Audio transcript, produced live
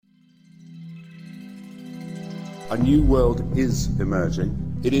A new world is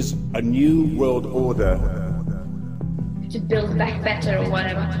emerging. It is a new world order. To build back better or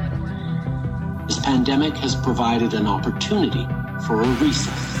whatever. This pandemic has provided an opportunity for a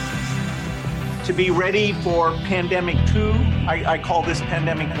reset. To be ready for pandemic 2, I call this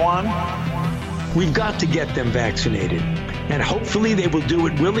pandemic 1. We've got to get them vaccinated, and hopefully they will do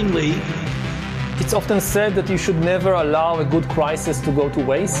it willingly. It's often said that you should never allow a good crisis to go to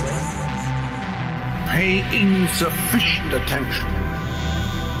waste. Pay insufficient attention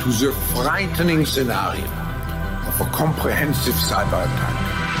to the frightening scenario of a comprehensive cyber attack.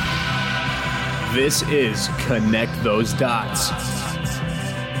 This is Connect Those Dots.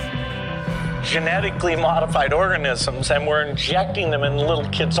 Genetically modified organisms, and we're injecting them in little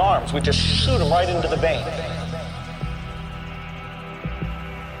kids' arms. We just shoot them right into the vein.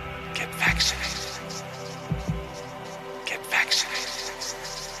 Get vaccinated. Get vaccinated.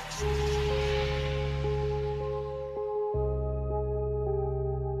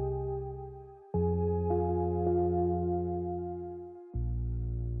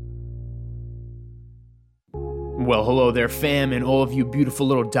 Well, hello there, fam, and all of you beautiful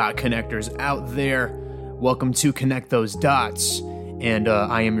little dot connectors out there. Welcome to Connect Those Dots, and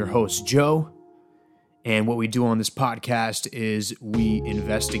I am your host, Joe. And what we do on this podcast is we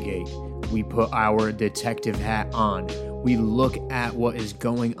investigate. We put our detective hat on. We look at what is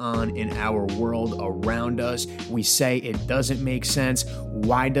going on in our world around us. We say it doesn't make sense.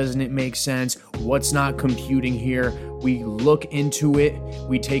 Why doesn't it make sense? What's not computing here? We look into it.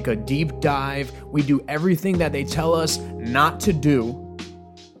 We take a deep dive. We do everything that they tell us not to do,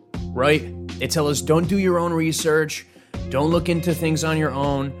 right? They tell us don't do your own research. Don't look into things on your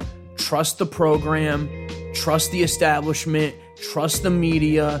own. Trust the program. Trust the establishment. Trust the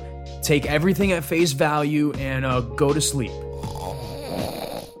media. Take everything at face value and go to sleep.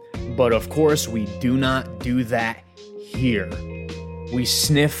 But of course, we do not do that here. We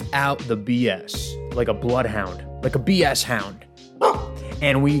sniff out the BS like a bloodhound, like a BS hound.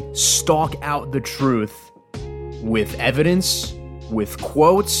 And we stalk out the truth with evidence, with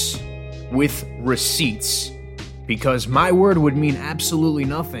quotes, with receipts. Because my word would mean absolutely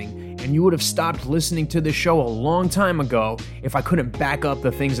nothing. And you would have stopped listening to this show a long time ago if I couldn't back up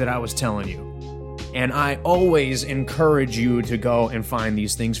the things that I was telling you. And I always encourage you to go and find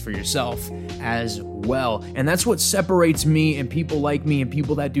these things for yourself as well. And that's what separates me and people like me and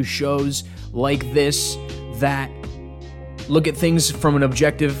people that do shows like this that look at things from an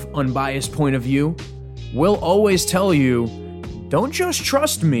objective, unbiased point of view. We'll always tell you, don't just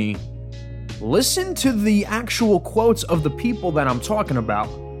trust me. Listen to the actual quotes of the people that I'm talking about.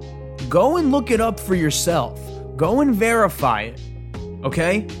 Go and look it up for yourself. Go and verify it,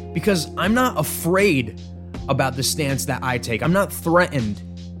 okay? Because I'm not afraid about the stance that I take. I'm not threatened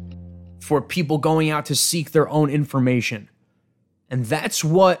for people going out to seek their own information. And that's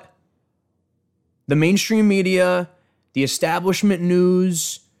what the mainstream media, the establishment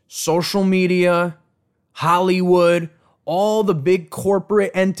news, social media, Hollywood, all the big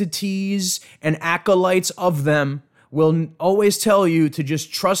corporate entities and acolytes of them will always tell you to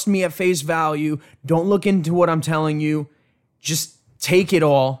just trust me at face value. Don't look into what I'm telling you. Just take it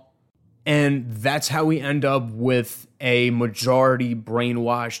all. And that's how we end up with a majority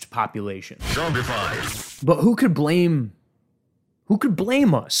brainwashed population. Zombified. But who could blame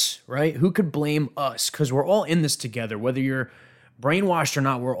us, right? Who could blame us? Because we're all in this together. Whether you're brainwashed or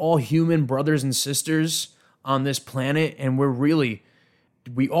not, we're all human brothers and sisters on this planet. And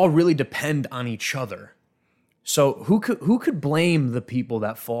we all really depend on each other. So who could blame the people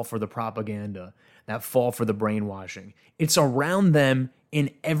that fall for the propaganda, that fall for the brainwashing? It's around them in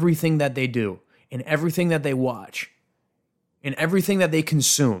everything that they do, in everything that they watch, in everything that they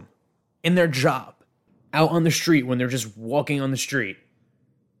consume, in their job, out on the street when they're just walking on the street.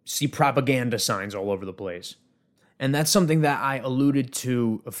 See propaganda signs all over the place. And that's something that I alluded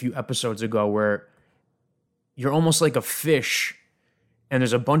to a few episodes ago where you're almost like a fish and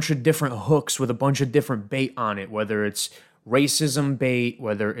there's a bunch of different hooks with a bunch of different bait on it, whether it's racism bait,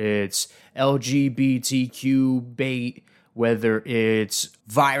 whether it's LGBTQ bait, whether it's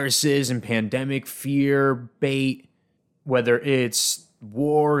viruses and pandemic fear bait, whether it's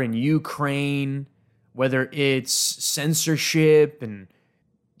war in Ukraine, whether it's censorship and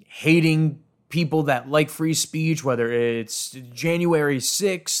hating people that like free speech, whether it's January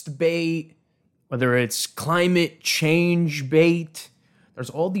 6th bait, whether it's climate change bait. There's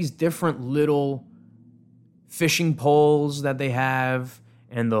all these different little fishing poles that they have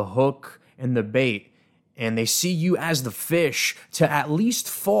and the hook and the bait. And they see you as the fish to at least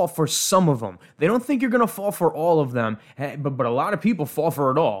fall for some of them. They don't think you're going to fall for all of them, but a lot of people fall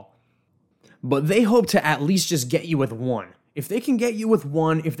for it all. but they hope to at least just get you with one. If they can get you with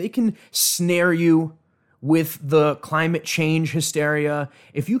one, if they can snare you with the climate change hysteria,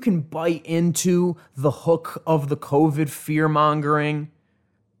 if you can bite into the hook of the COVID fear-mongering,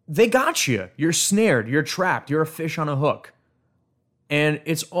 they got you. You're snared. You're trapped. You're a fish on a hook. And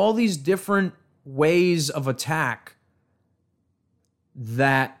it's all these different ways of attack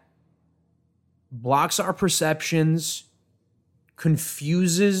that blocks our perceptions,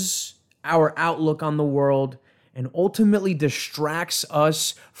 confuses our outlook on the world, and ultimately distracts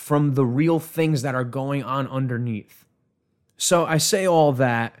us from the real things that are going on underneath. So I say all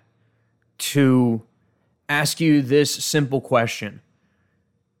that to ask you this simple question.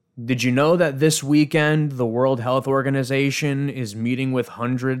 Did you know that this weekend the World Health Organization is meeting with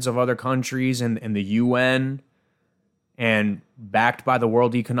hundreds of other countries and the UN, and backed by the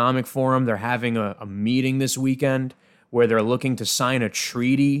World Economic Forum, they're having a meeting this weekend where they're looking to sign a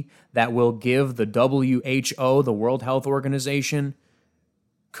treaty that will give the WHO, the World Health Organization,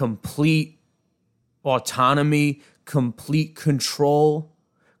 complete autonomy, complete control,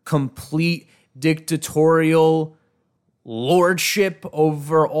 complete dictatorial lordship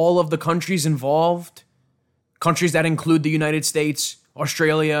over all of the countries involved. Countries that include the United States,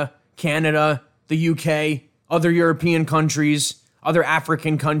 Australia, Canada, the UK, other European countries, other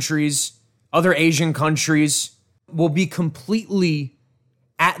African countries, other Asian countries, will be completely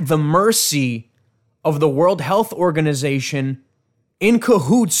at the mercy of the World Health Organization, in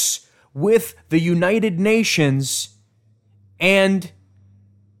cahoots with the United Nations and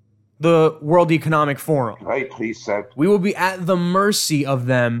the World Economic Forum. Rightly said. We will be at the mercy of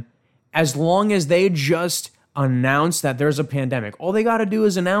them as long as they just announce that there's a pandemic. All they got to do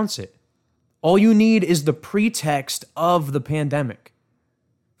is announce it. All you need is the pretext of the pandemic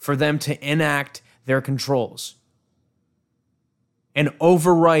for them to enact their controls and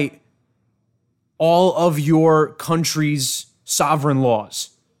overwrite all of your country's sovereign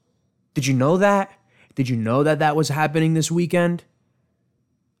laws. Did you know that? Did you know that that was happening this weekend?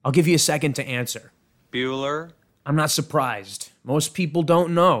 I'll give you a second to answer. Bueller? I'm not surprised. Most people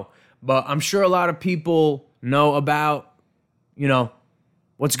don't know, but I'm sure a lot of people know about,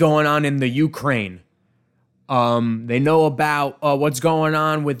 what's going on in the Ukraine. They know about what's going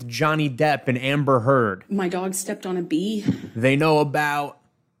on with Johnny Depp and Amber Heard. My dog stepped on a bee. They know about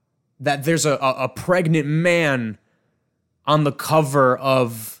that there's a pregnant man on the cover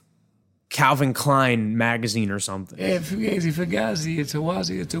of Calvin Klein magazine or something. It's a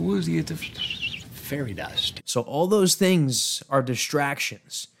woozy, it's a fairy dust. So all those things are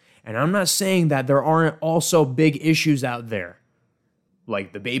distractions. And I'm not saying that there aren't also big issues out there,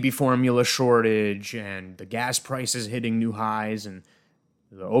 like the baby formula shortage and the gas prices hitting new highs and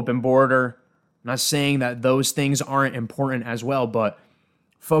the open border. I'm not saying that those things aren't important as well, but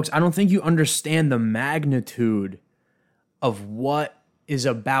folks, I don't think you understand the magnitude of what is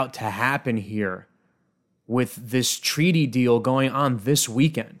about to happen here with this treaty deal going on this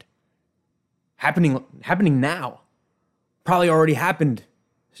weekend. Happening now. Probably already happened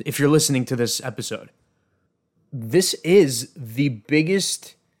if you're listening to this episode. This is the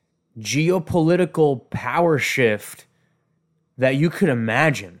biggest geopolitical power shift that you could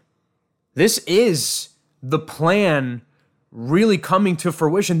imagine. This is the plan really coming to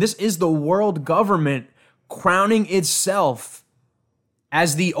fruition. This is the world government crowning itself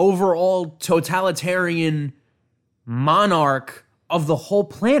as the overall totalitarian monarch of the whole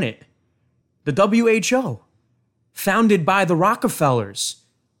planet. The WHO, founded by the Rockefellers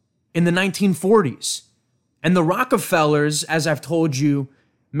in the 1940s. And the Rockefellers, as I've told you,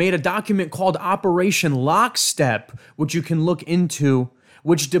 made a document called Operation Lockstep, which you can look into,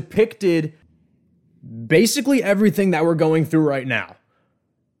 which depicted basically everything that we're going through right now.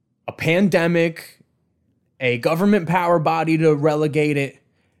 A pandemic, a government power body to relegate it,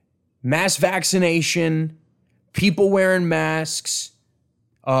 mass vaccination, people wearing masks,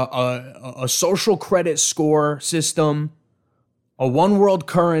 a social credit score system, a one world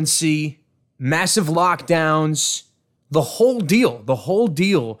currency, massive lockdowns, the whole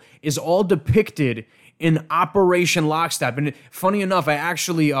deal is all depicted in Operation Lockstep. And funny enough, I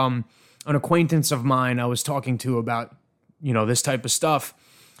actually, an acquaintance of mine I was talking to about, this type of stuff,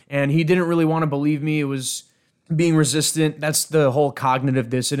 and he didn't really want to believe me. It was being resistant. That's the whole cognitive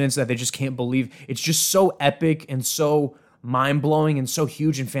dissonance, that they just can't believe. It's just so epic and so mind-blowing and so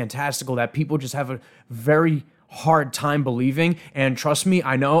huge and fantastical that people just have a very hard time believing. And trust me,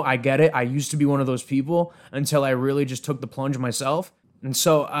 I know, I get it. I used to be one of those people until I really just took the plunge myself. And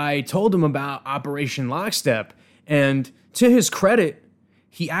so I told him about Operation Lockstep, and to his credit,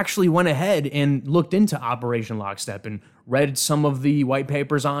 he actually went ahead and looked into Operation Lockstep and read some of the white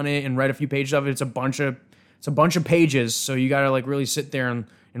papers on it and read a few pages of it. It's a bunch of pages, so you gotta like really sit there and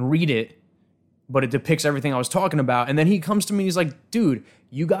read it. But it depicts everything I was talking about. And then he comes to me and he's like, dude,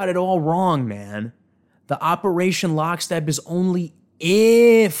 you got it all wrong, man. The Operation Lockstep is only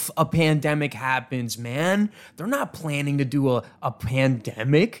if a pandemic happens, man. They're not planning to do a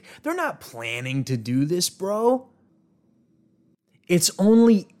pandemic. They're not planning to do this, bro. It's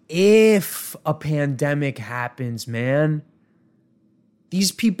only if a pandemic happens, man.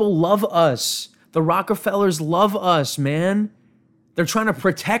 These people love us. The Rockefellers love us, man. They're trying to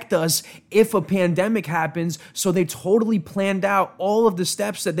protect us if a pandemic happens, so they totally planned out all of the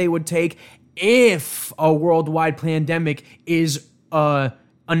steps that they would take if a worldwide pandemic is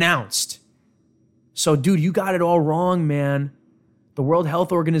announced. So, dude, you got it all wrong, man. The World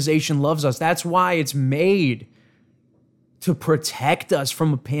Health Organization loves us. That's why it's made, to protect us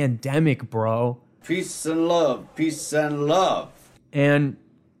from a pandemic, bro. Peace and love. Peace and love. And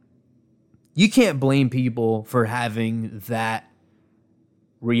you can't blame people for having that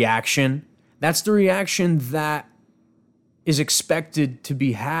reaction. That's the reaction that is expected to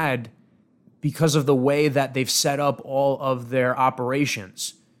be had because of the way that they've set up all of their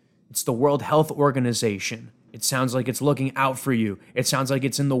operations. It's the World Health Organization. It sounds like it's looking out for you. It sounds like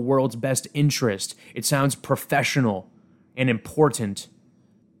it's in the world's best interest. It sounds professional and important,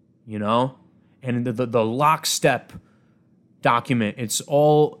 you know? And the lockstep document, it's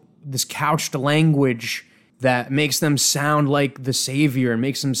all this couched language that makes them sound like the savior and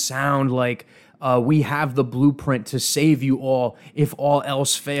makes them sound like we have the blueprint to save you all if all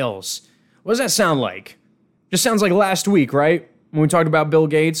else fails. What does that sound like? Just sounds like last week, right? When we talked about Bill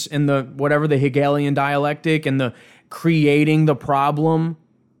Gates and the Hegelian dialectic and the creating the problem,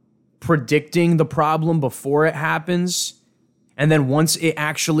 predicting the problem before it happens. And then once it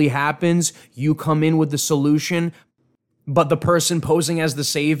actually happens, you come in with the solution. But the person posing as the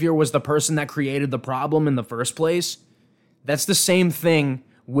savior was the person that created the problem in the first place. That's the same thing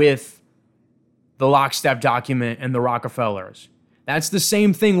with the Lockstep document and the Rockefellers. That's the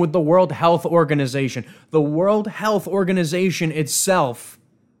same thing with the World Health Organization. The World Health Organization itself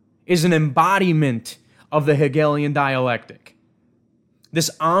is an embodiment of the Hegelian dialectic.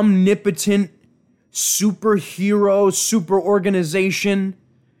 This omnipotent superhero, super organization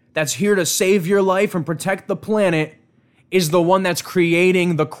that's here to save your life and protect the planet is the one that's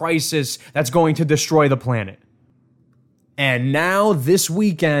creating the crisis that's going to destroy the planet. And now, this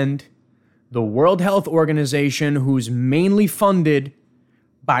weekend, the World Health Organization, who's mainly funded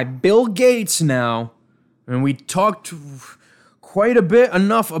by Bill Gates now, and we talked quite a bit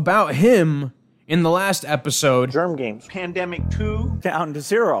enough about him in the last episode. Germ games. Pandemic 2 down to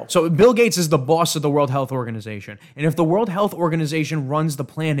 0. So Bill Gates is the boss of the World Health Organization. And if the World Health Organization runs the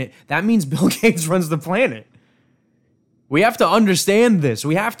planet, that means Bill Gates runs the planet. We have to understand this.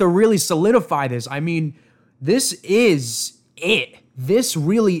 We have to really solidify this. I mean, this is it. This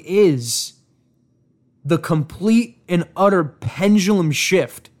really is the complete and utter pendulum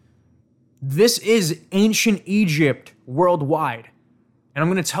shift. This is ancient Egypt worldwide. And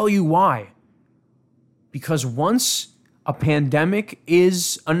I'm going to tell you why. Because once a pandemic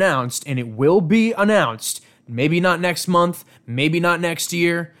is announced, and it will be announced, maybe not next month, maybe not next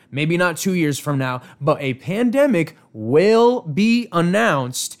year, maybe not 2 years from now, but a pandemic will be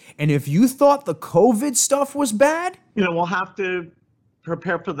announced. And if you thought the COVID stuff was bad, we'll have to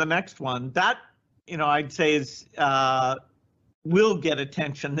prepare for the next one. That, I'd say is will get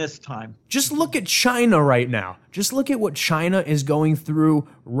attention this time. Just look at China right now. Just look at what China is going through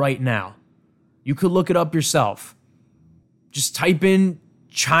right now. You could look it up yourself. Just type in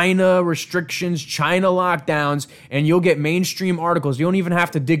China restrictions, China lockdowns, and you'll get mainstream articles. You don't even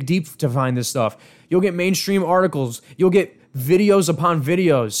have to dig deep to find this stuff. You'll get mainstream articles. You'll get videos upon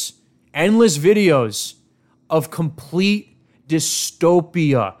videos, endless videos of complete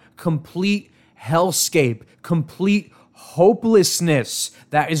dystopia, complete hellscape, complete hopelessness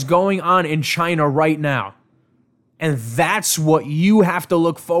that is going on in China right now. And that's what you have to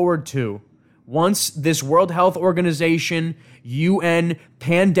look forward to. Once this World Health Organization UN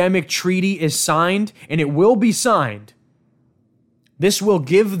pandemic treaty is signed, and it will be signed, this will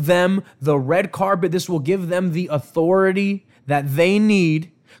give them the red carpet. This will give them the authority that they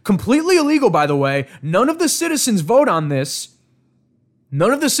need. Completely illegal, by the way. None of the citizens vote on this.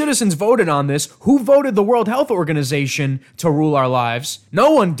 None of the citizens voted on this. Who voted the World Health Organization to rule our lives?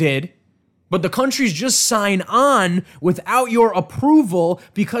 No one did. But the countries just sign on without your approval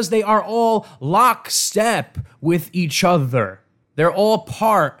because they are all lockstep with each other. They're all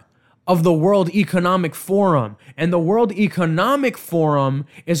part of the World Economic Forum. And the World Economic Forum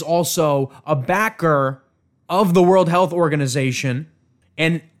is also a backer of the World Health Organization.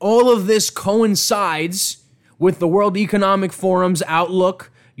 And all of this coincides with the World Economic Forum's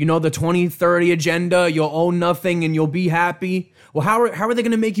outlook, you know, the 2030 agenda, you'll own nothing and you'll be happy. Well, how are they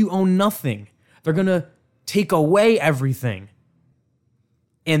going to make you own nothing? They're going to take away everything.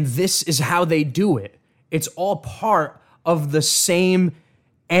 And this is how they do it. It's all part of the same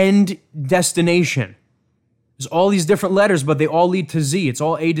end destination. There's all these different letters, but they all lead to Z. It's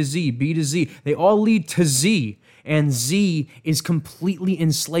all A to Z, B to Z. They all lead to Z. And Z is completely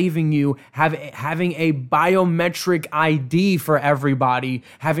enslaving you, having a biometric ID for everybody,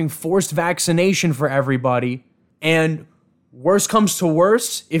 having forced vaccination for everybody. And worst comes to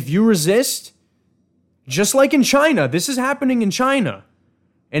worst, if you resist, just like in China, this is happening in China.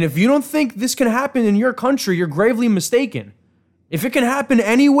 And if you don't think this can happen in your country, you're gravely mistaken. If it can happen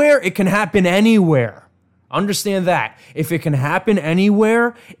anywhere, it can happen anywhere. Understand that. If it can happen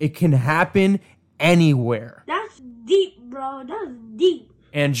anywhere, it can happen anywhere. That's deep, bro. That's deep.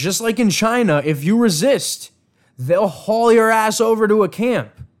 And just like in China, if you resist, they'll haul your ass over to a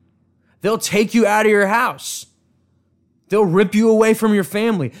camp. They'll take you out of your house. They'll rip you away from your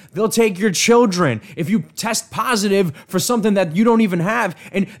family. They'll take your children if you test positive for something that you don't even have.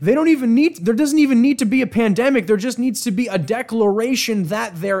 And there doesn't even need to be a pandemic. There just needs to be a declaration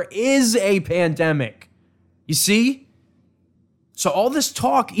that there is a pandemic. You see? So all this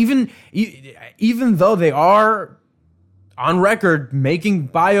talk, even though they are on record making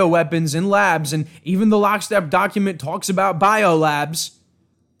bioweapons in labs, and even the Lockstep document talks about biolabs,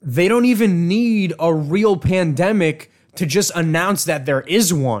 they don't even need a real pandemic to just announce that there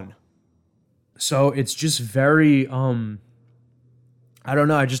is one. So it's just very, I don't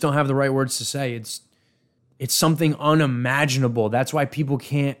know, I just don't have the right words to say. It's something unimaginable. That's why people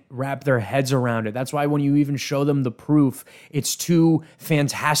can't wrap their heads around it. That's why when you even show them the proof, it's too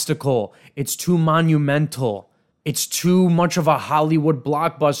fantastical. It's too monumental. It's too much of a Hollywood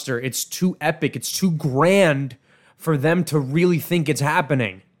blockbuster. It's too epic. It's too grand for them to really think it's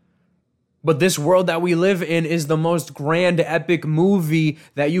happening. But this world that we live in is the most grand, epic movie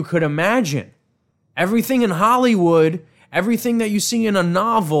that you could imagine. Everything in Hollywood, everything that you see in a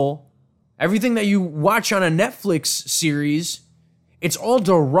novel, everything that you watch on a Netflix series, it's all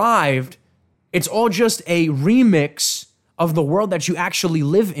derived, it's all just a remix of the world that you actually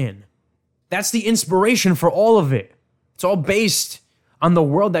live in. That's the inspiration for all of it. It's all based on the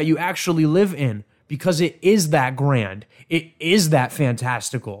world that you actually live in because it is that grand. It is that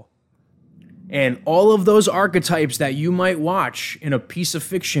fantastical. And all of those archetypes that you might watch in a piece of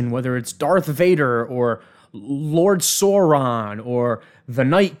fiction, whether it's Darth Vader or Lord Sauron or the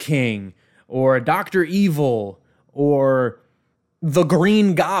Night King or Dr. Evil or the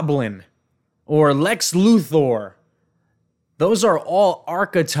Green Goblin or Lex Luthor, those are all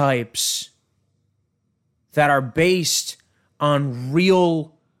archetypes that are based on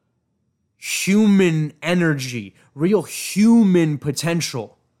real human energy, real human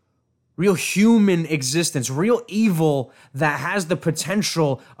potential. Real human existence, real evil that has the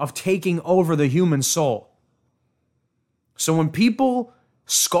potential of taking over the human soul. So when people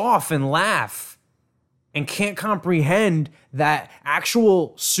scoff and laugh and can't comprehend that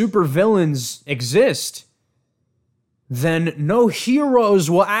actual supervillains exist, then no heroes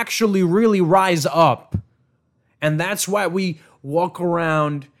will actually really rise up. And that's why we walk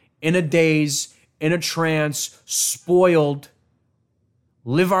around in a daze, in a trance, spoiled,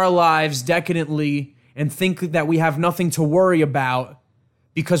 live our lives decadently, and think that we have nothing to worry about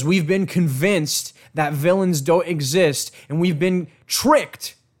because we've been convinced that villains don't exist, and we've been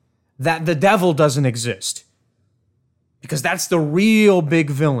tricked that the devil doesn't exist because that's the real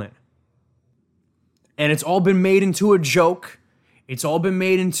big villain. And it's all been made into a joke. It's all been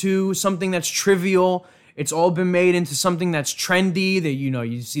made into something that's trivial. It's all been made into something that's trendy, that,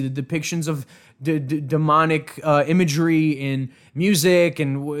 you see the depictions of demonic imagery in music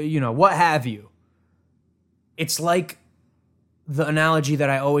and, what have you. It's like the analogy that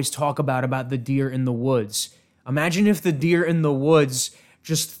I always talk about the deer in the woods. Imagine if the deer in the woods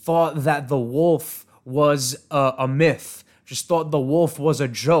just thought that the wolf was a myth, just thought the wolf was a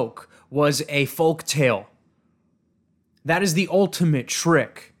joke, was a folk tale. That is the ultimate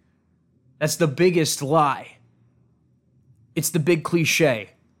trick. That's the biggest lie. It's the big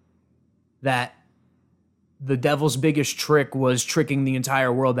cliche that the devil's biggest trick was tricking the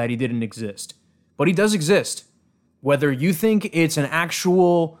entire world that he didn't exist. But he does exist. Whether you think it's an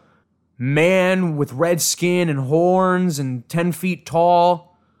actual man with red skin and horns and 10 feet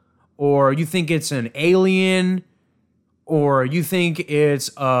tall, or you think it's an alien, or you think it's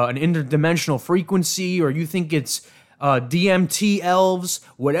an interdimensional frequency, or you think it's DMT elves,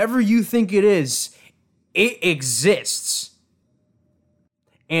 whatever you think it is, it exists.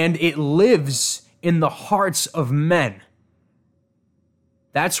 And it lives in the hearts of men.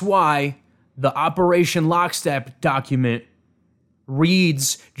 That's why the Operation Lockstep document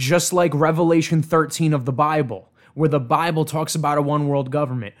reads just like Revelation 13 of the Bible, where the Bible talks about a one world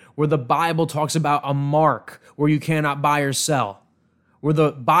government, where the Bible talks about a mark where you cannot buy or sell, where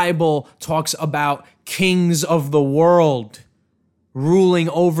the Bible talks about kings of the world ruling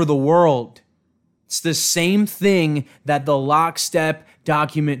over the world. It's the same thing that the Lockstep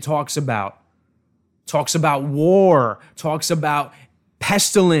document talks about. Talks about war, talks about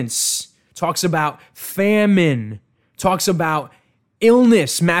pestilence, talks about famine, talks about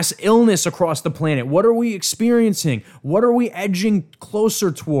illness, mass illness across the planet. What are we experiencing? What are we edging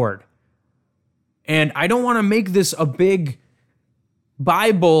closer toward? And I don't want to make this a big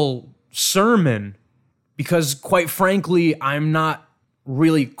Bible sermon because, quite frankly, I'm not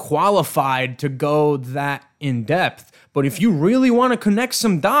really qualified to go that in depth. But if you really want to connect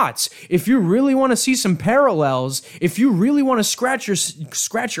some dots, if you really want to see some parallels, if you really want to scratch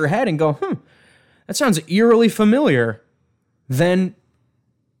your head and go, that sounds eerily familiar, then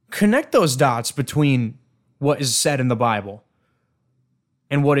connect those dots between what is said in the Bible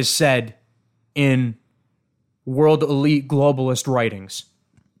and what is said in world elite globalist writings.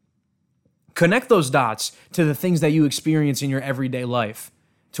 Connect those dots to the things that you experience in your everyday life,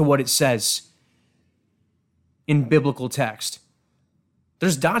 to what it says in biblical text.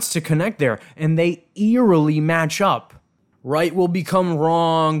 There's dots to connect there, and they eerily match up. Right will become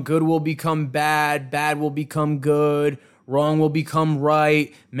wrong, good will become bad, bad will become good, wrong will become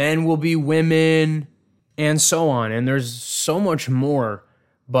right, men will be women, and so on. And there's so much more,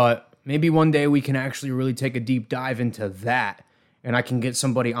 but maybe one day we can actually really take a deep dive into that, and I can get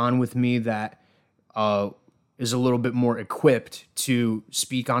somebody on with me that is a little bit more equipped to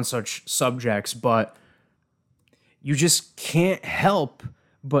speak on such subjects. But you just can't help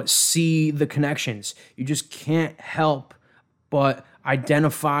but see the connections. You just can't help but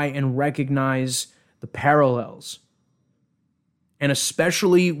identify and recognize the parallels. And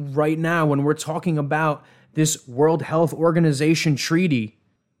especially right now when we're talking about this World Health Organization treaty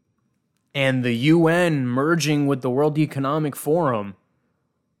and the UN merging with the World Economic Forum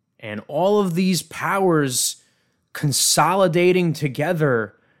and all of these powers consolidating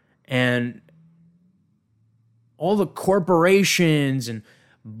together, and all the corporations and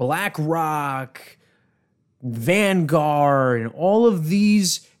BlackRock, Vanguard, and all of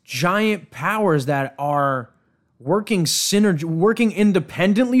these giant powers that are working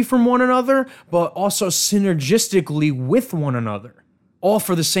independently from one another, but also synergistically with one another, all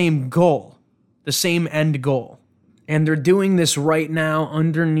for the same goal, the same end goal. And they're doing this right now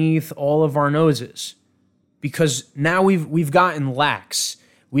underneath all of our noses, because now we've gotten lax.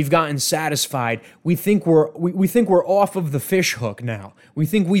 We've gotten satisfied. We think we're off of the fish hook now. We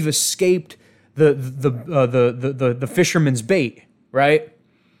think we've escaped the fisherman's bait, right?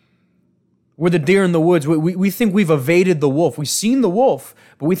 We're the deer in the woods. We think we've evaded the wolf. We've seen the wolf,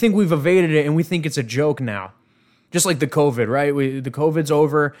 but we think we've evaded it, and we think it's a joke now. Just like the COVID, right? The COVID's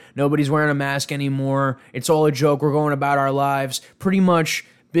over. Nobody's wearing a mask anymore. It's all a joke. We're going about our lives. Pretty much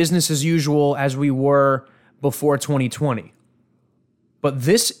business as usual as we were before 2020. But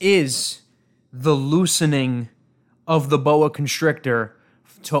this is the loosening of the boa constrictor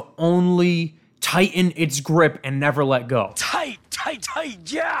to only tighten its grip and never let go. Tight,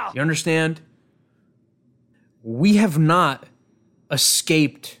 yeah! You understand? We have not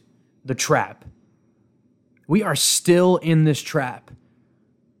escaped the trap. We are still in this trap.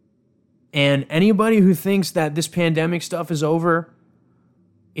 And anybody who thinks that this pandemic stuff is over,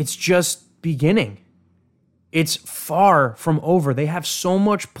 it's just beginning. It's far from over. They have so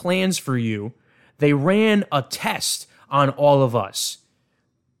much plans for you. They ran a test on all of us.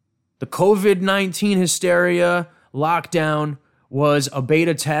 The COVID-19 hysteria lockdown was a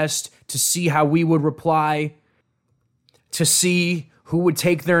beta test to see how we would reply, to see who would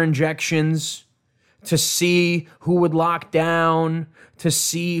take their injections, to see who would lock down, to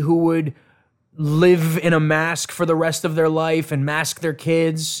see who would live in a mask for the rest of their life and mask their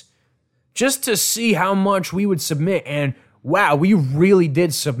kids, just to see how much we would submit. And wow, we really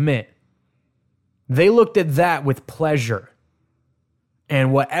did submit. They looked at that with pleasure.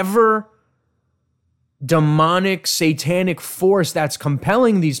 And whatever demonic, satanic force that's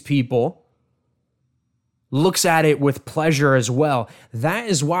compelling these people looks at it with pleasure as well. That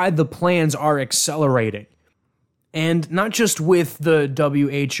is why the plans are accelerating. And not just with the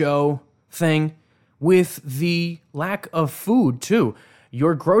WHO thing, with the lack of food too.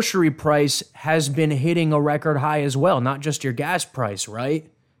 Your grocery price has been hitting a record high as well, not just your gas price,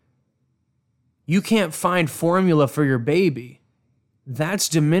 right? You can't find formula for your baby. That's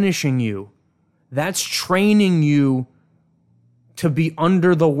diminishing you. That's training you to be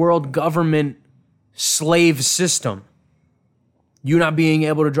under the world government slave system. You not being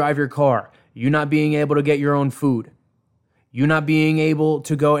able to drive your car. You not being able to get your own food. You not being able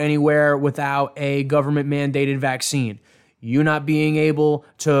to go anywhere without a government mandated vaccine. You not being able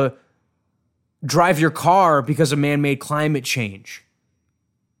to drive your car because of man-made climate change.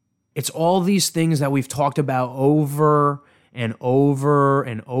 It's all these things that we've talked about over and over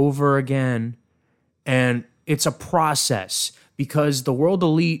and over again. And it's a process because the world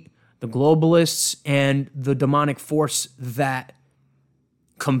elite, the globalists, and the demonic force that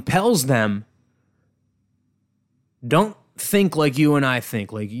compels them don't think like you and I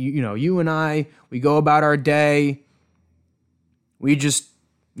think. Like, you and I, we go about our day. We just,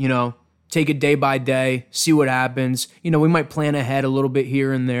 take it day by day, see what happens. We might plan ahead a little bit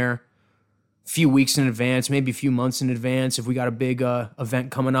here and there, a few weeks in advance, maybe a few months in advance if we got a big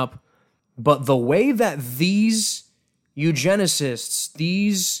event coming up. But the way that these eugenicists,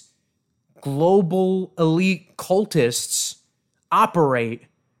 these global elite cultists operate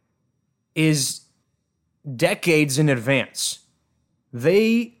is decades in advance.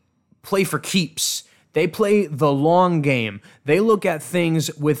 They play for keeps. They play the long game. They look at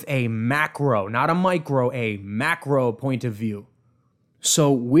things with a macro, not a micro, a macro point of view.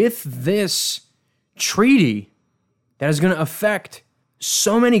 So with this treaty that is going to affect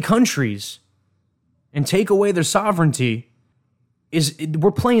so many countries and take away their sovereignty,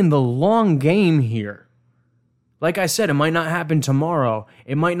 we're playing the long game here. Like I said, it might not happen tomorrow.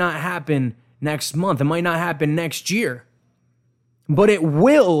 It might not happen next month. It might not happen next year. But it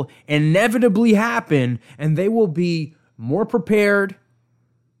will inevitably happen, and they will be more prepared,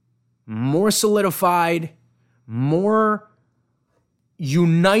 more solidified, more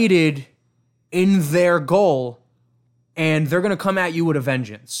united in their goal, and they're going to come at you with a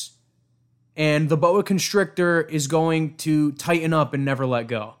vengeance. And the boa constrictor is going to tighten up and never let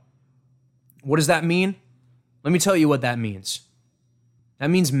go. What does that mean? Let me tell you what that means. That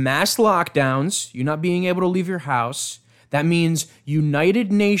means mass lockdowns, you not being able to leave your house. That means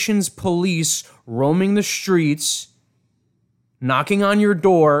United Nations police roaming the streets, knocking on your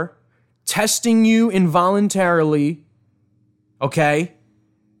door, testing you involuntarily, okay?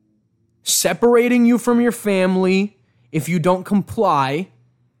 Separating you from your family if you don't comply,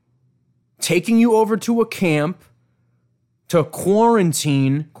 taking you over to a camp to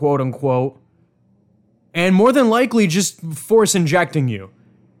quarantine, quote unquote, and more than likely just force injecting you.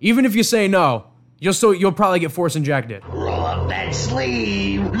 Even if you say no, you'll probably get force injected. Roll up that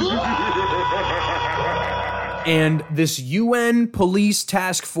sleeve. And this UN police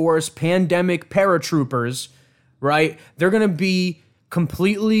task force, pandemic paratroopers, right? They're going to be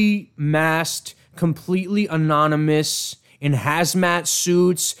completely masked, completely anonymous, in hazmat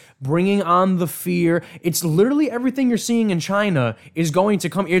suits, bringing on the fear. It's literally everything you're seeing in China is going to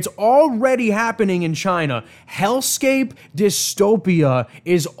come. It's already happening in China. Hellscape dystopia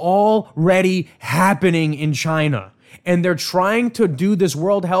is already happening in China. And they're trying to do this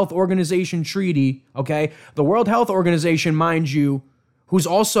World Health Organization treaty, okay? The World Health Organization, mind you, who's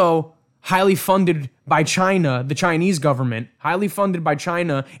also highly funded by China, the Chinese government, highly funded by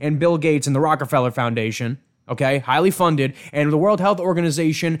China and Bill Gates and the Rockefeller Foundation, okay, highly funded, and the World Health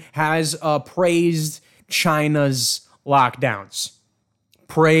Organization has praised China's lockdowns.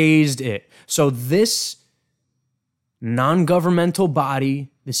 Praised it. So this non-governmental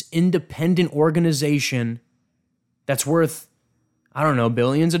body, this independent organization that's worth, I don't know,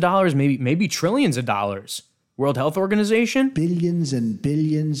 billions of dollars, maybe trillions of dollars. World Health Organization? Billions and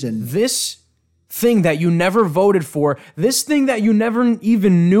billions and... This thing that you never voted for, this thing that you never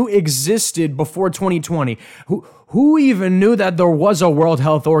even knew existed before 2020. Who even knew that there was a World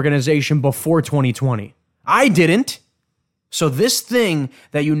Health Organization before 2020? I didn't. So this thing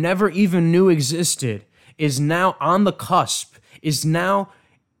that you never even knew existed is now on the cusp, is now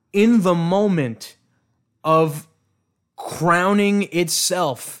in the moment of crowning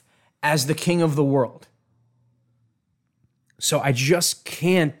itself as the king of the world. So I just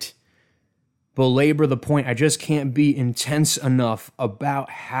can't belabor the point. I just can't be intense enough about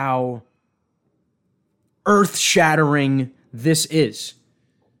how earth-shattering this is.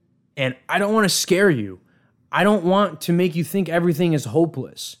 And I don't want to scare you. I don't want to make you think everything is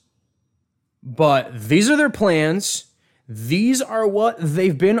hopeless. But these are their plans. These are what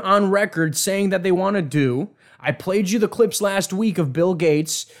they've been on record saying that they want to do. I played you the clips last week of Bill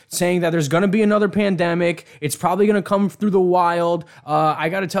Gates saying that there's going to be another pandemic. It's probably going to come through the wild. I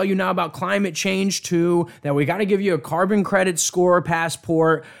got to tell you now about climate change too, that we got to give you a carbon credit score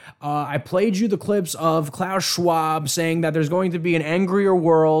passport. I played you the clips of Klaus Schwab saying that there's going to be an angrier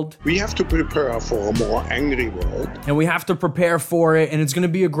world. We have to prepare for a more angry world. And we have to prepare for it, and it's going to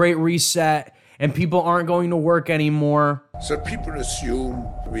be a great reset, and people aren't going to work anymore. So people assume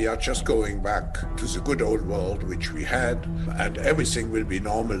we are just going back to the good old world which we had, and everything will be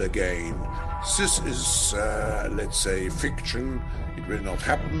normal again. This is, let's say, fiction. It will not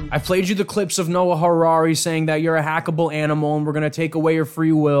happen. I played you the clips of Noah Harari saying that you're a hackable animal and we're going to take away your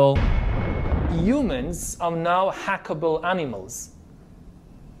free will. Humans are now hackable animals.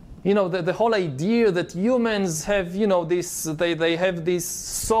 You know, the whole idea that humans have, you know, this, they have this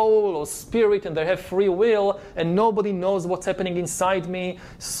soul or spirit and they have free will and nobody knows what's happening inside me.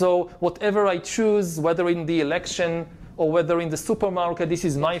 So whatever I choose, whether in the election or whether in the supermarket, this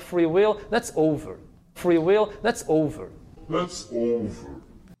is my free will, that's over. Free will, that's over. That's over.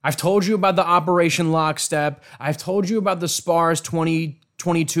 I've told you about the Operation Lockstep. I've told you about the SPARS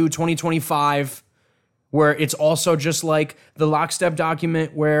 2022, 2025, where it's also just like the Lockstep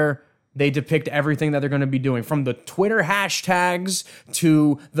document where they depict everything that they're going to be doing, from the Twitter hashtags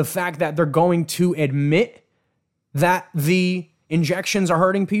to the fact that they're going to admit that the injections are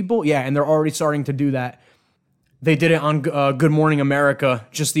hurting people. Yeah, and they're already starting to do that. They did it on Good Morning America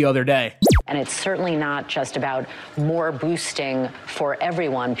just the other day. And it's certainly not just about more boosting for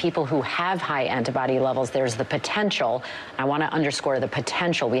everyone. People who have high antibody levels, there's the potential. I want to underscore the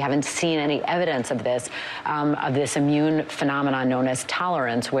potential. We haven't seen any evidence of this immune phenomenon known as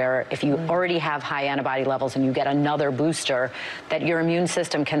tolerance, where if you already have high antibody levels and you get another booster, that your immune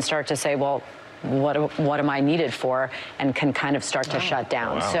system can start to say, well, what am I needed for, and can kind of start to shut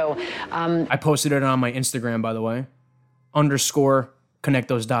down. Wow. So I posted it on my Instagram, by the way, _connect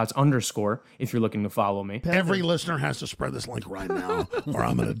those dots _ if you're looking to follow me. Every listener has to spread this link right now or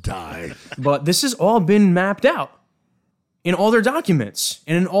I'm going to die. But this has all been mapped out in all their documents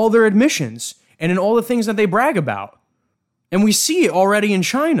and in all their admissions and in all the things that they brag about. And we see it already in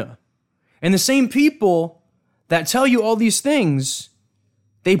China. And the same people that tell you all these things,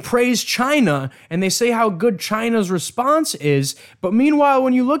 they praise China and they say how good China's response is. But meanwhile,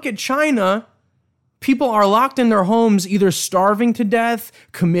 when you look at China, people are locked in their homes, either starving to death,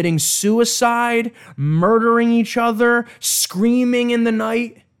 committing suicide, murdering each other, screaming in the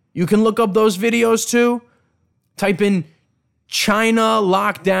night. You can look up those videos too. Type in China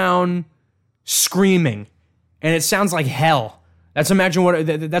lockdown screaming, and it sounds like hell. That's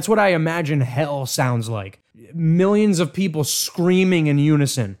what I imagine hell sounds like. Millions of people screaming in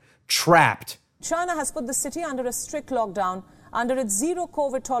unison, trapped. China has put the city under a strict lockdown under its zero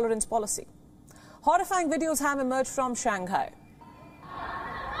COVID tolerance policy. Horrifying videos have emerged from Shanghai.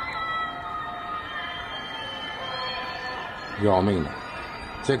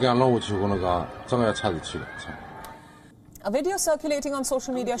 A video circulating on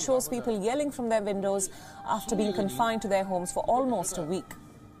social media shows people yelling from their windows after being confined to their homes for almost a week.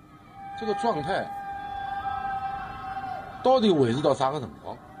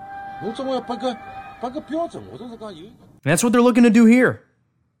 That's what they're looking to do here.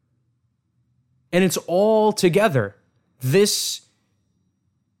 And it's all together. This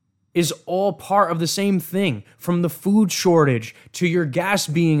is all part of the same thing. From the food shortage, to your gas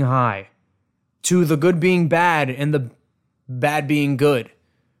being high, to the good being bad and the bad being good,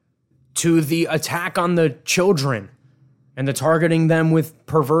 to the attack on the children and the targeting them with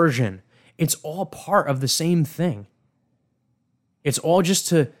perversion. It's all part of the same thing. It's all just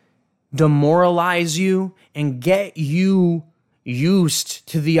to demoralize you and get you used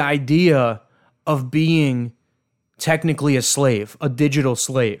to the idea of being technically a slave, a digital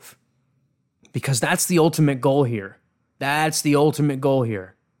slave. Because that's the ultimate goal here. That's the ultimate goal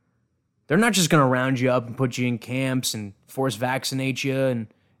here. They're not just going to round you up and put you in camps and force vaccinate you and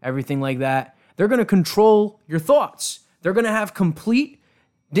everything like that. They're going to control your thoughts. They're going to have complete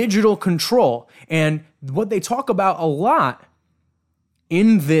digital control. And what they talk about a lot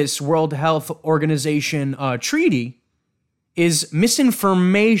in this World Health Organization treaty is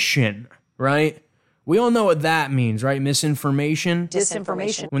misinformation, right? We all know what that means, right? Misinformation.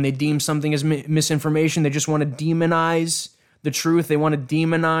 Disinformation. When they deem something as misinformation, they just want to demonize the truth. They want to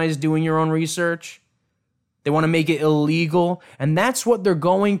demonize doing your own research. They want to make it illegal. And that's what they're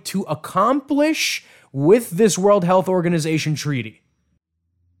going to accomplish with this World Health Organization treaty.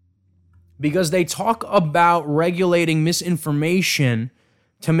 Because they talk about regulating misinformation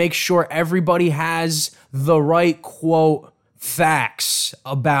to make sure everybody has the right, quote, facts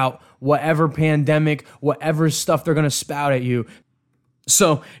about whatever pandemic, whatever stuff they're going to spout at you.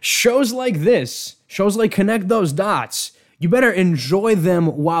 So shows like this, shows like Connect Those Dots, you better enjoy them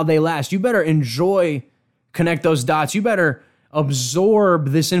while they last. You better enjoy Connect Those Dots. You better absorb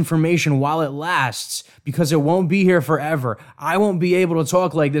this information while it lasts, because it won't be here forever. I won't be able to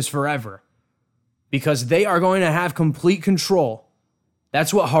talk like this forever, because they are going to have complete control.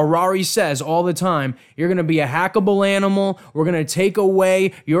 That's what Harari says all the time. You're going to be a hackable animal. We're going to take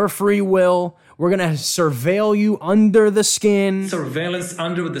away your free will. We're going to surveil you under the skin. Surveillance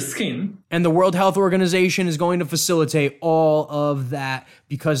under the skin. And the World Health Organization is going to facilitate all of that,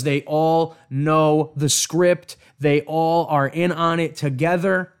 because they all know the script. They all are in on it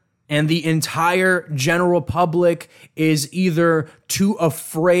together. And the entire general public is either too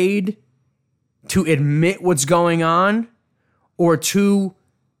afraid to admit what's going on, or too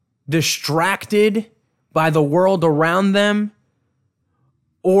distracted by the world around them,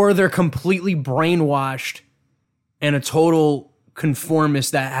 or they're completely brainwashed and a total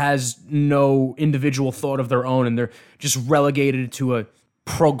conformist that has no individual thought of their own, and they're just relegated to a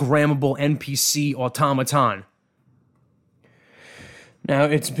programmable NPC automaton. Now,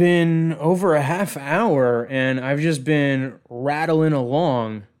 it's been over a half hour, and I've just been rattling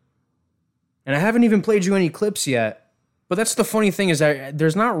along, and I haven't even played you any clips yet. But that's the funny thing, is that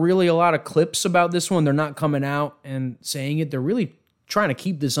there's not really a lot of clips about this one. They're not coming out and saying it. They're really trying to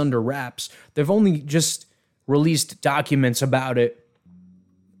keep this under wraps. They've only just released documents about it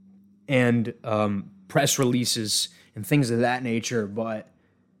and press releases and things of that nature. But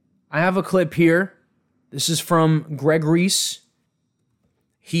I have a clip here. This is from Greg Reese.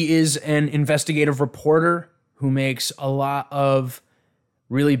 He is an investigative reporter who makes a lot of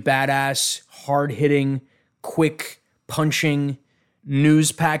really badass, hard-hitting, quick punching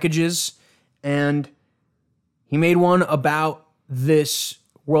news packages, and he made one about this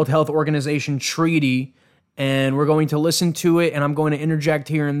World Health Organization treaty, and we're going to listen to it, and I'm going to interject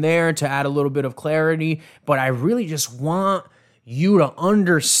here and there to add a little bit of clarity, but I really just want you to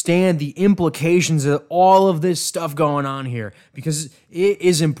understand the implications of all of this stuff going on here, because it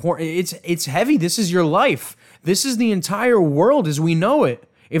is important. It's heavy. This is your life. This is the entire world as we know it.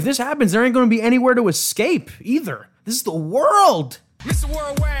 If this happens, there ain't going to be anywhere to escape either. This is the world. Mr.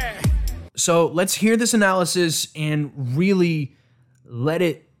 Worldwide. So let's hear this analysis and really let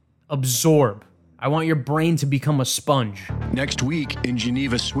it absorb. I want your brain to become a sponge. Next week in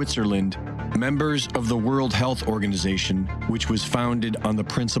Geneva, Switzerland, members of the World Health Organization, which was founded on the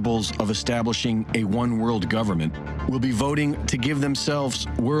principles of establishing a one world government, will be voting to give themselves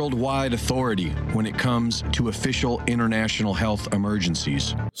worldwide authority when it comes to official international health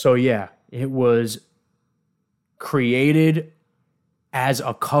emergencies. So yeah, it was created as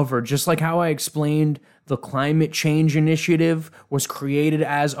a cover, just like how I explained the climate change initiative was created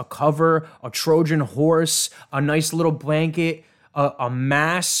as a cover, a Trojan horse, a nice little blanket, a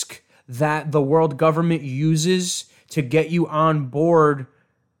mask that the world government uses to get you on board,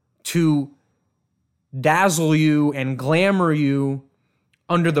 to dazzle you and glamour you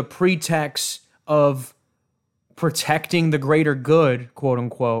under the pretext of protecting the greater good, quote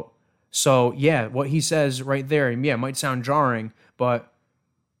unquote. So yeah, what he says right there, yeah, it might sound jarring, but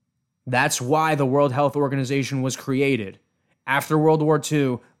that's why the World Health Organization was created after World War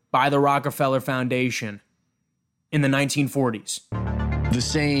II by the Rockefeller Foundation in the 1940s. The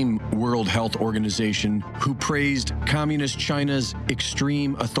same World Health Organization who praised Communist China's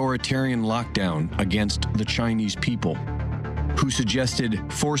extreme authoritarian lockdown against the Chinese people, who suggested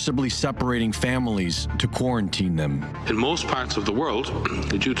forcibly separating families to quarantine them. In most parts of the world,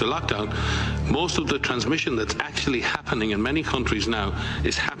 due to lockdown, most of the transmission that's actually happening in many countries now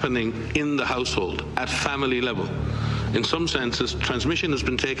is happening in the household, at family level. In some senses, transmission has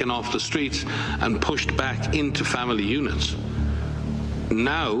been taken off the streets and pushed back into family units.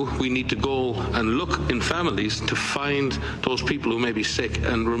 Now we need to go and look in families to find those people who may be sick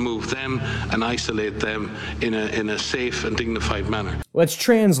and remove them and isolate them in a safe and dignified manner. Let's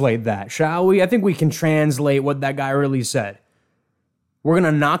translate that, shall we? I think we can translate what that guy really said. We're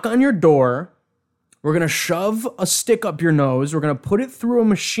going to knock on your door. We're going to shove a stick up your nose. We're going to put it through a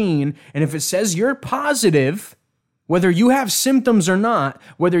machine. And if it says you're positive, whether you have symptoms or not,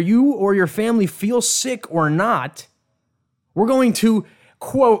 whether you or your family feel sick or not, we're going to,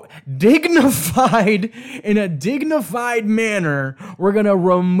 quote, in a dignified manner, we're going to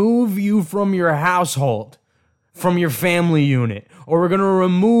remove you from your household, from your family unit, or we're going to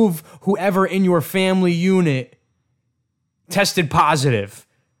remove whoever in your family unit tested positive.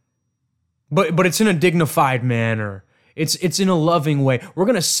 But it's in a dignified manner. It's in a loving way. We're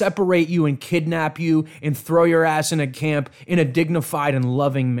going to separate you and kidnap you and throw your ass in a camp in a dignified and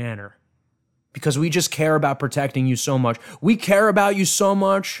loving manner. Because we just care about protecting you so much. We care about you so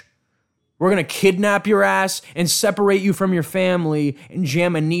much. We're going to kidnap your ass and separate you from your family and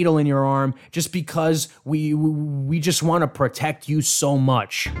jam a needle in your arm just because we just want to protect you so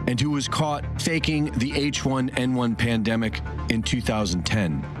much. And who was caught faking the H1N1 pandemic in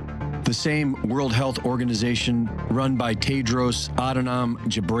 2010. The same World Health Organization run by Tedros Adhanom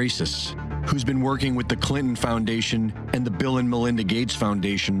Ghebreyesus, who's been working with the Clinton Foundation and the Bill and Melinda Gates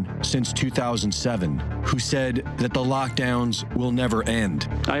Foundation since 2007, who said that the lockdowns will never end.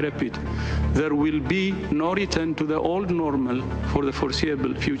 I repeat, there will be no return to the old normal for the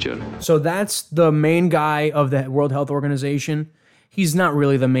foreseeable future. So that's the main guy of the World Health Organization. He's not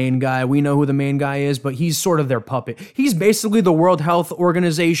really the main guy. We know who the main guy is, but he's sort of their puppet. He's basically the World Health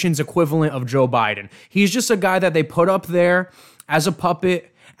Organization's equivalent of Joe Biden. He's just a guy that they put up there as a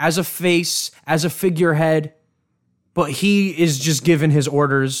puppet, as a face, as a figurehead, but he is just given his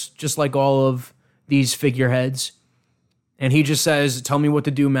orders, just like all of these figureheads. And he just says, tell me what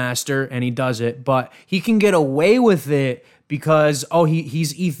to do, master, and he does it. But he can get away with it because,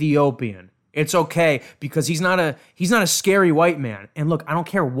 he's Ethiopian. It's okay because he's not a scary white man. And look, I don't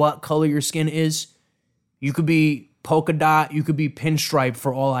care what color your skin is. You could be polka dot, you could be pinstripe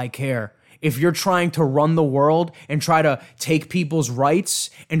for all I care. If you're trying to run the world and try to take people's rights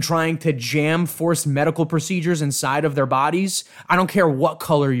and trying to jam forced medical procedures inside of their bodies, I don't care what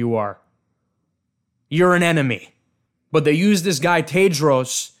color you are. You're an enemy. But they use this guy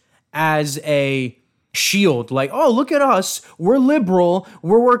Tedros as a shield, like, oh, look at us, we're liberal,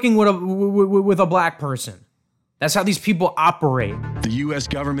 we're working with a black person. That's how these people operate. The U.S.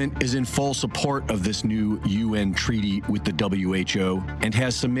 government is in full support of this new UN treaty with the WHO and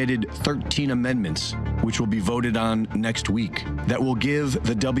has submitted 13 amendments, which will be voted on next week, that will give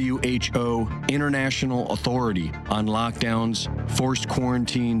the WHO international authority on lockdowns, forced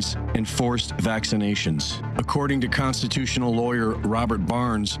quarantines, and forced vaccinations. According to constitutional lawyer Robert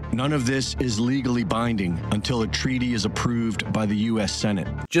Barnes, none of this is legally binding until a treaty is approved by the U.S. Senate.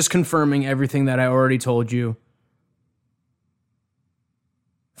 Just confirming everything that I already told you.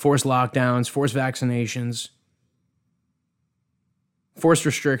 Forced lockdowns, forced vaccinations, forced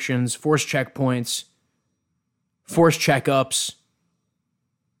restrictions, forced checkpoints, forced checkups,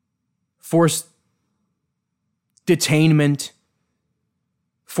 forced detainment,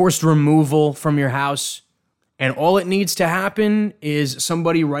 forced removal from your house. And all it needs to happen is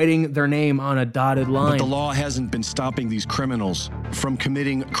somebody writing their name on a dotted line. But the law hasn't been stopping these criminals from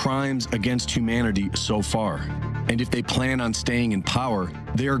committing crimes against humanity so far. And if they plan on staying in power,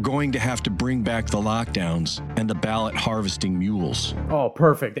 they are going to have to bring back the lockdowns and the ballot harvesting mules. Oh,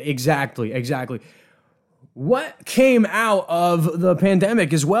 perfect. Exactly. What came out of the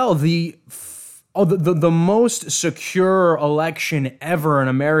pandemic as well? The most secure election ever in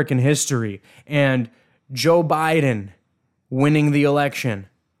American history. And Joe Biden winning the election,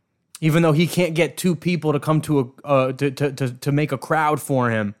 even though he can't get two people to come to make a crowd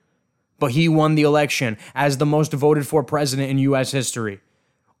for him. But he won the election as the most voted for president in U.S. history.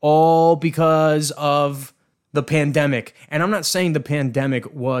 All because of the pandemic. And I'm not saying the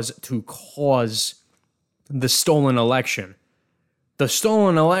pandemic was to cause the stolen election. The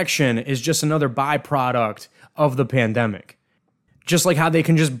stolen election is just another byproduct of the pandemic. Just like how they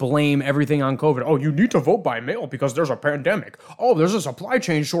can just blame everything on COVID. Oh, you need to vote by mail because there's a pandemic. Oh, there's a supply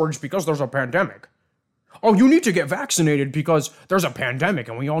chain shortage because there's a pandemic. Oh, you need to get vaccinated because there's a pandemic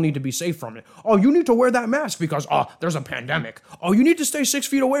and we all need to be safe from it. Oh, you need to wear that mask because, there's a pandemic. Oh, you need to stay 6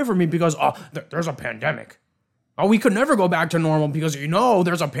 feet away from me because, there's a pandemic. Oh, we could never go back to normal because,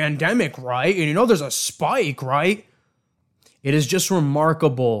 there's a pandemic, right? And there's a spike, right? It is just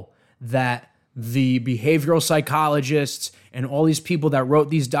remarkable that the behavioral psychologists and all these people that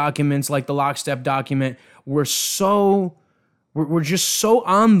wrote these documents, like the Lockstep document, were just so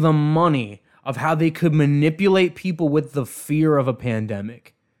on the money of how they could manipulate people with the fear of a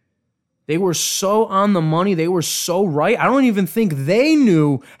pandemic. They were so on the money. They were so right. I don't even think they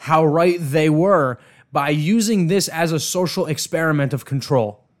knew how right they were by using this as a social experiment of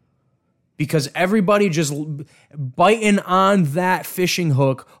control. Because everybody just biting on that fishing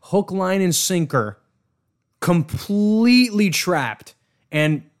hook, line, and sinker, completely trapped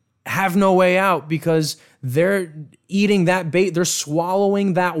and have no way out because they're eating that bait. They're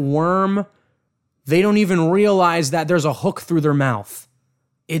swallowing that worm. They don't even realize that there's a hook through their mouth.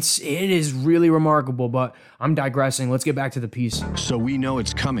 It is really remarkable, but I'm digressing. Let's get back to the piece. So we know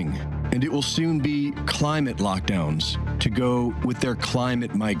it's coming, and it will soon be climate lockdowns to go with their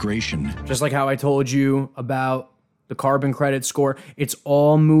climate migration. Just like how I told you about the carbon credit score. It's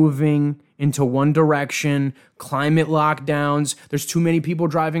all moving into one direction. Climate lockdowns. There's too many people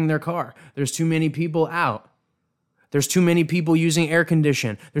driving their car. There's too many people out. There's too many people using air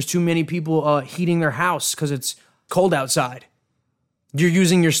condition. There's too many people heating their house because it's cold outside. You're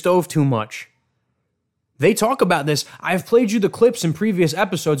using your stove too much. They talk about this. I've played you the clips in previous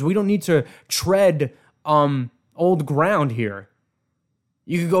episodes. We don't need to tread old ground here.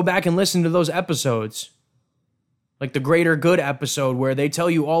 You could go back and listen to those episodes. Like the Greater Good episode where they tell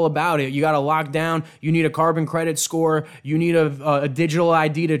you all about it. You got to lock down. You need a carbon credit score. You need a digital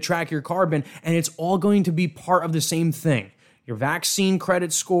ID to track your carbon. And it's all going to be part of the same thing. Your vaccine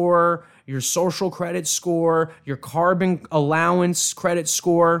credit score, your social credit score, your carbon allowance credit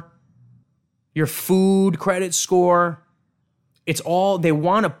score, your food credit score. It's all, they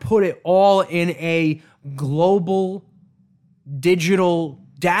want to put it all in a global digital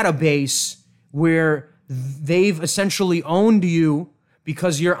database where they've essentially owned you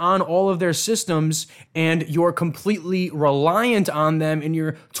because you're on all of their systems and you're completely reliant on them and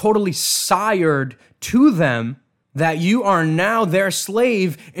you're totally sired to them, that you are now their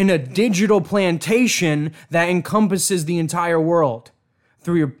slave in a digital plantation that encompasses the entire world.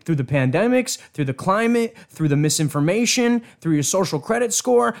 Through the pandemics, through the climate, through the misinformation, through your social credit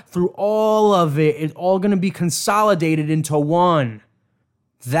score, through all of it, it's all going to be consolidated into one.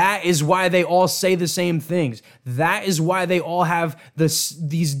 That is why they all say the same things. That is why they all have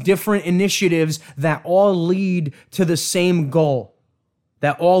these different initiatives that all lead to the same goal,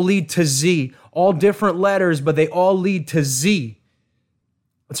 that all lead to Z. All different letters, but they all lead to Z.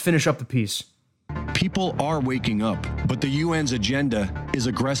 Let's finish up the piece. People are waking up, but the UN's agenda is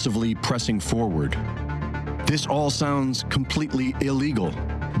aggressively pressing forward. This all sounds completely illegal,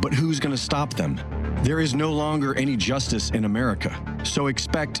 but who's going to stop them? There is no longer any justice in America, so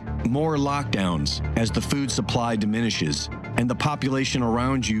expect more lockdowns as the food supply diminishes and the population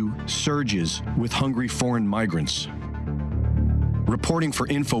around you surges with hungry foreign migrants. Reporting for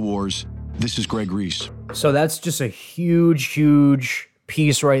InfoWars, this is Greg Reese. So that's just a huge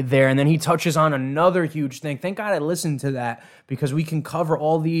piece right there. And then he touches on another huge thing. Thank God I listened to that because we can cover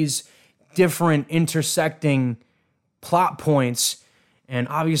all these different intersecting plot points and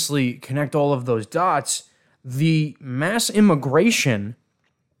obviously connect all of those dots. The mass immigration,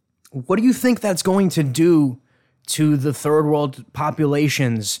 what do you think that's going to do to the third world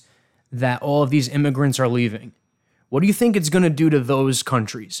populations that all of these immigrants are leaving? What do you think it's going to do to those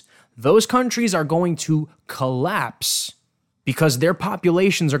countries? Those countries are going to collapse because their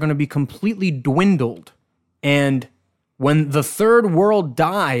populations are going to be completely dwindled. And when the third world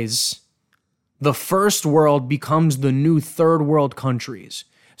dies, the first world becomes the new third world countries.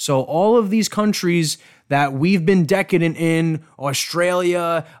 So all of these countries that we've been decadent in,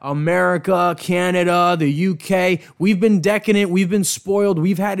 Australia, America, Canada, the UK, we've been decadent, we've been spoiled,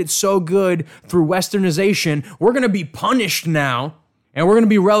 we've had it so good through westernization. We're going to be punished now, and we're going to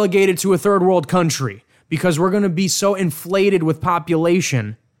be relegated to a third world country because we're going to be so inflated with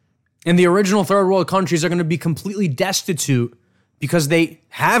population. And the original third world countries are going to be completely destitute because they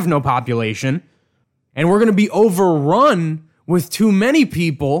have no population. And we're going to be overrun with too many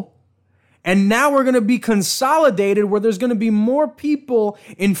people. And now we're going to be consolidated where there's going to be more people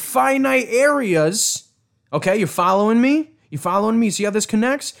in finite areas. Okay, you following me? You following me? See how this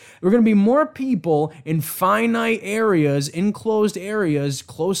connects? We're going to be more people in finite areas, enclosed areas,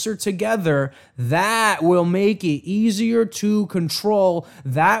 closer together. That will make it easier to control.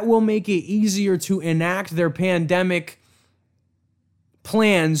 That will make it easier to enact their pandemic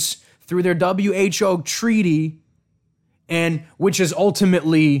plans through their WHO treaty, and which is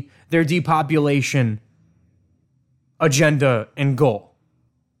ultimately their depopulation agenda and goal.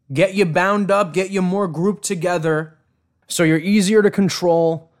 Get you bound up, get you more grouped together, so you're easier to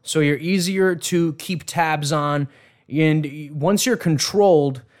control, so you're easier to keep tabs on, and once you're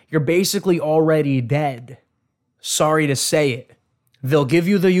controlled, you're basically already dead. Sorry to say it. They'll give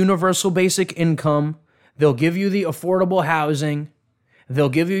you the universal basic income, they'll give you the affordable housing, they'll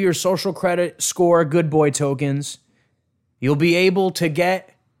give you your social credit score good boy tokens, you'll be able to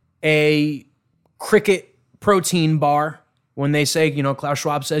get a Cricket protein bar when they say, you know, Klaus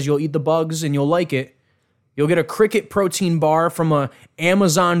Schwab says you'll eat the bugs and you'll like it. You'll get a Cricket protein bar from an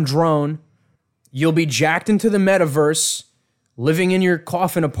Amazon drone. You'll be jacked into the metaverse, living in your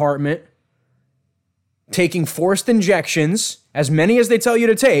coffin apartment, taking forced injections, as many as they tell you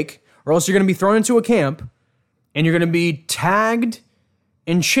to take, or else you're going to be thrown into a camp, and you're going to be tagged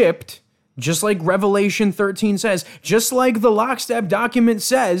and chipped, just like Revelation 13 says, just like the lockstep document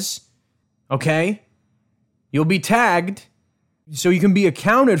says, okay? You'll be tagged so you can be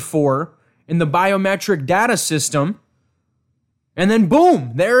accounted for in the biometric data system, and then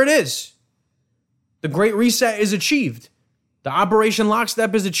boom, there it is. The Great Reset is achieved. The Operation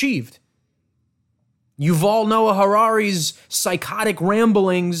Lockstep is achieved. Yuval Noah Harari's psychotic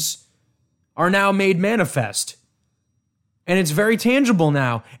ramblings are now made manifest. And it's very tangible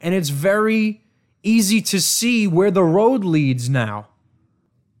now, and it's very easy to see where the road leads now,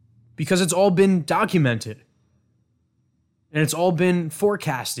 because it's all been documented, and it's all been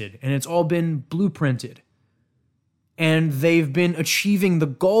forecasted, and it's all been blueprinted, and they've been achieving the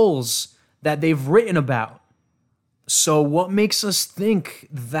goals that they've written about. So what makes us think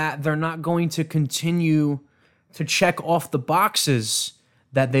that they're not going to continue to check off the boxes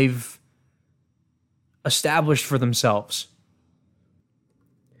that they've established for themselves?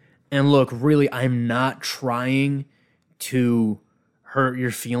 And look, really, I'm not trying to hurt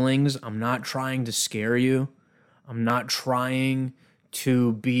your feelings. I'm not trying to scare you. I'm not trying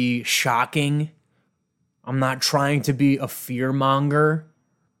to be shocking. I'm not trying to be a fearmonger.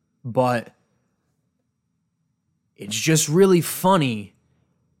 But it's just really funny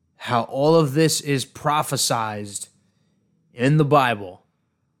how all of this is prophesized in the Bible.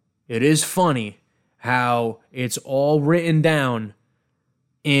 It is funny how it's all written down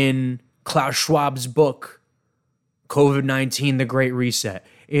in Klaus Schwab's book, COVID-19, The Great Reset.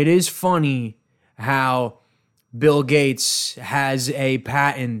 It is funny how Bill Gates has a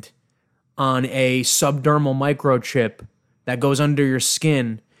patent on a subdermal microchip that goes under your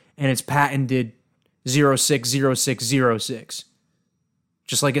skin, and it's patented 060606.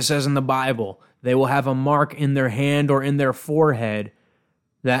 Just like it says in the Bible, they will have a mark in their hand or in their forehead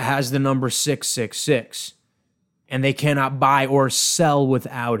that has the number 666. And they cannot buy or sell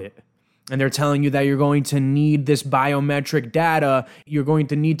without it. And they're telling you that you're going to need this biometric data. You're going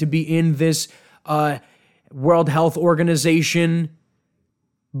to need to be in this World Health Organization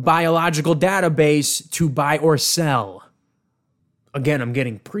biological database to buy or sell. Again, I'm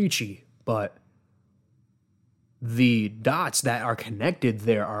getting preachy, but the dots that are connected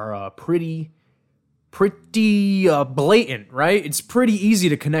there are pretty blatant, right? It's pretty easy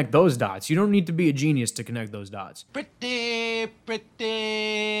to connect those dots. You don't need to be a genius to connect those dots. Pretty good.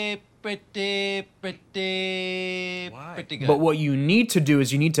 But what you need to do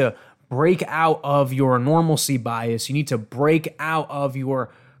is you need to break out of your normalcy bias. You need to break out of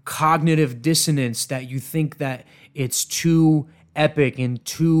your cognitive dissonance that you think that it's too epic and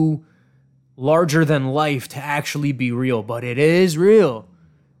too larger than life to actually be real. But it is real.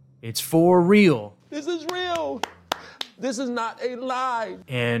 It's for real. This is real. This is not a lie.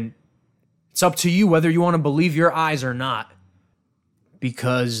 And it's up to you whether you want to believe your eyes or not.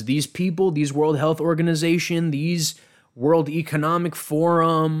 Because these people, these World Health Organization, these World Economic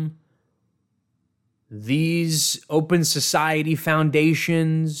Forum, these open society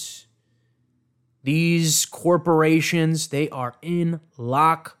foundations, these corporations, they are in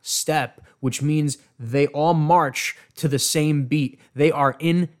lockstep, which means they all march to the same beat. They are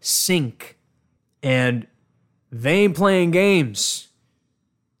in sync. And they ain't playing games.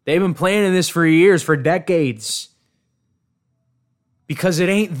 They've been planning this for years, for decades. Because it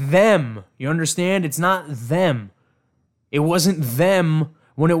ain't them. You understand? It's not them. It wasn't them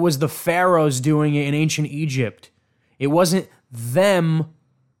when it was the pharaohs doing it in ancient Egypt. It wasn't them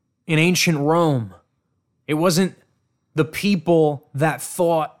in ancient Rome. It wasn't the people that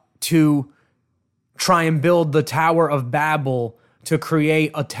thought to try and build the Tower of Babel to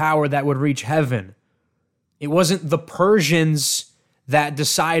create a tower that would reach heaven. It wasn't the Persians that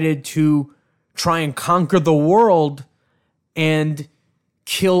decided to try and conquer the world and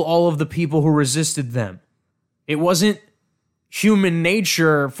kill all of the people who resisted them. It wasn't human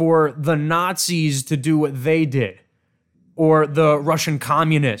nature for the Nazis to do what they did, or the Russian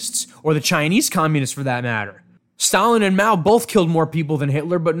communists, or the Chinese communists for that matter. Stalin and Mao both killed more people than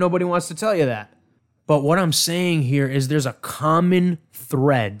Hitler, but nobody wants to tell you that. But what I'm saying here is there's a common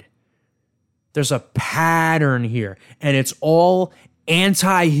thread. There's a pattern here, and it's all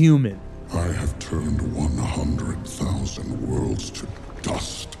anti-human. I have turned 100,000 worlds to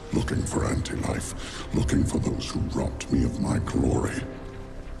dust, looking for anti-life, looking for those who robbed me of my glory.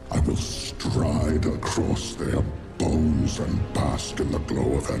 I will stride across their bones and bask in the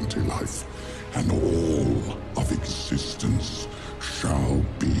glow of anti-life, and all of existence shall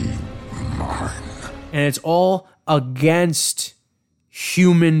be mine. And it's all against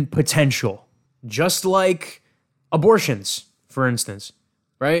human potential. Just like abortions, for instance,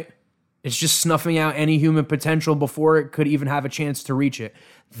 right? It's just snuffing out any human potential before it could even have a chance to reach it.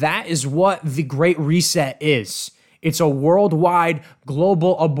 That is what the Great Reset is. It's a worldwide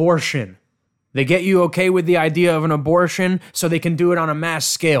global abortion. They get you okay with the idea of an abortion so they can do it on a mass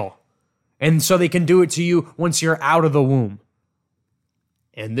scale. And so they can do it to you once you're out of the womb.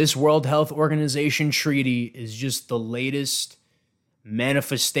 And this World Health Organization treaty is just the latest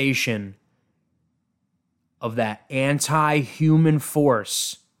manifestation of that anti-human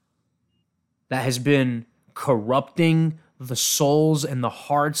force that has been corrupting the souls and the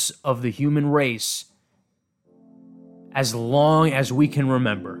hearts of the human race as long as we can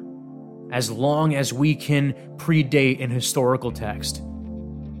remember, as long as we can predate in historical text.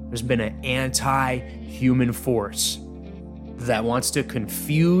 There's been an anti-human force that wants to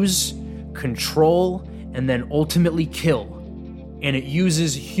confuse, control, and then ultimately kill. And it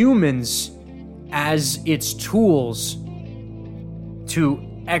uses humans as its tools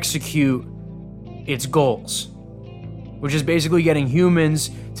to execute its goals, which is basically getting humans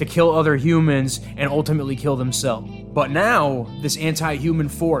to kill other humans and ultimately kill themselves. But now, this anti-human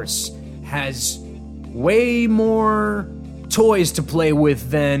force has way more toys to play with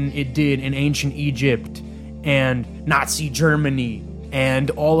than it did in ancient Egypt and Nazi Germany and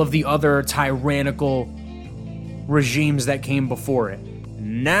all of the other tyrannical regimes that came before it.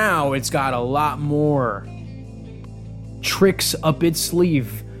 Now it's got a lot more tricks up its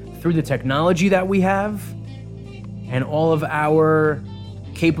sleeve through the technology that we have and all of our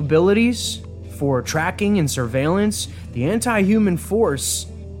capabilities for tracking and surveillance. The anti-human force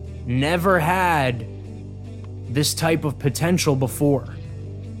never had this type of potential before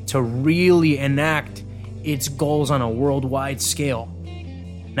to really enact its goals on a worldwide scale.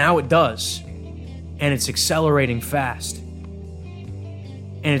 Now it does, and it's accelerating fast.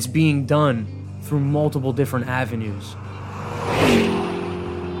 And it's being done through multiple different avenues.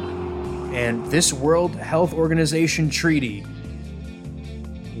 And this World Health Organization treaty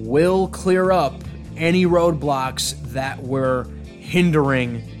will clear up any roadblocks that were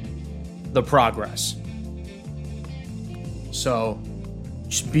hindering the progress. So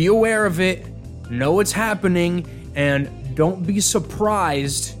just be aware of it, know what's happening, and don't be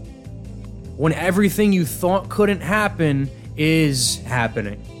surprised when everything you thought couldn't happen is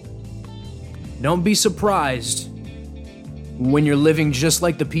happening. Don't be surprised when you're living just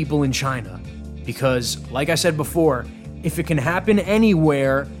like the people in China, because, like I said before, if it can happen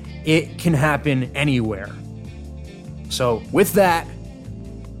anywhere, it can happen anywhere. So with that,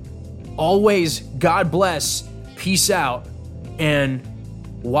 always God bless, peace out, and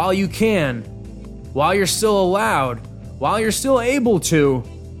while you can, while you're still allowed, while you're still able to,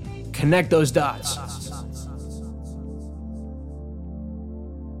 connect those dots.